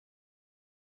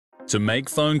To make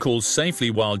phone calls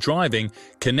safely while driving,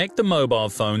 connect the mobile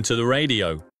phone to the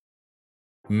radio.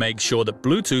 Make sure that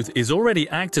Bluetooth is already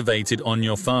activated on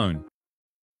your phone.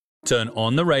 Turn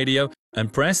on the radio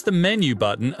and press the menu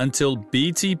button until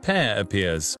BT Pair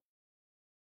appears.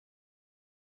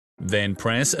 Then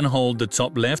press and hold the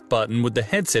top left button with the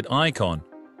headset icon.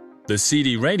 The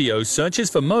CD radio searches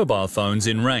for mobile phones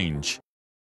in range.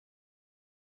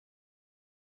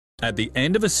 At the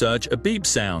end of a search, a beep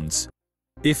sounds.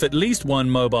 If at least one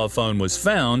mobile phone was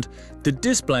found, the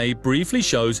display briefly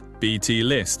shows BT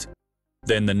list.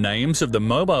 Then the names of the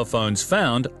mobile phones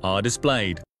found are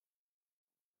displayed.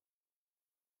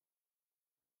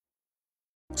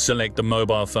 Select the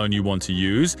mobile phone you want to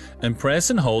use and press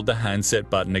and hold the handset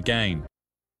button again.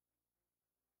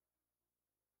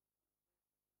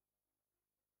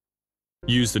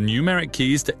 Use the numeric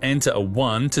keys to enter a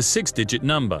 1 to 6-digit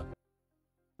number.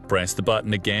 Press the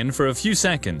button again for a few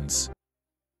seconds.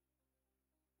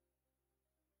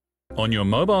 On your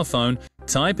mobile phone,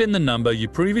 type in the number you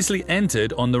previously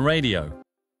entered on the radio.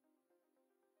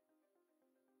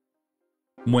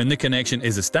 When the connection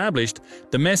is established,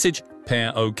 the message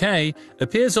 "Pair OK"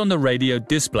 appears on the radio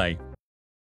display.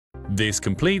 This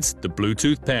completes the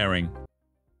Bluetooth pairing.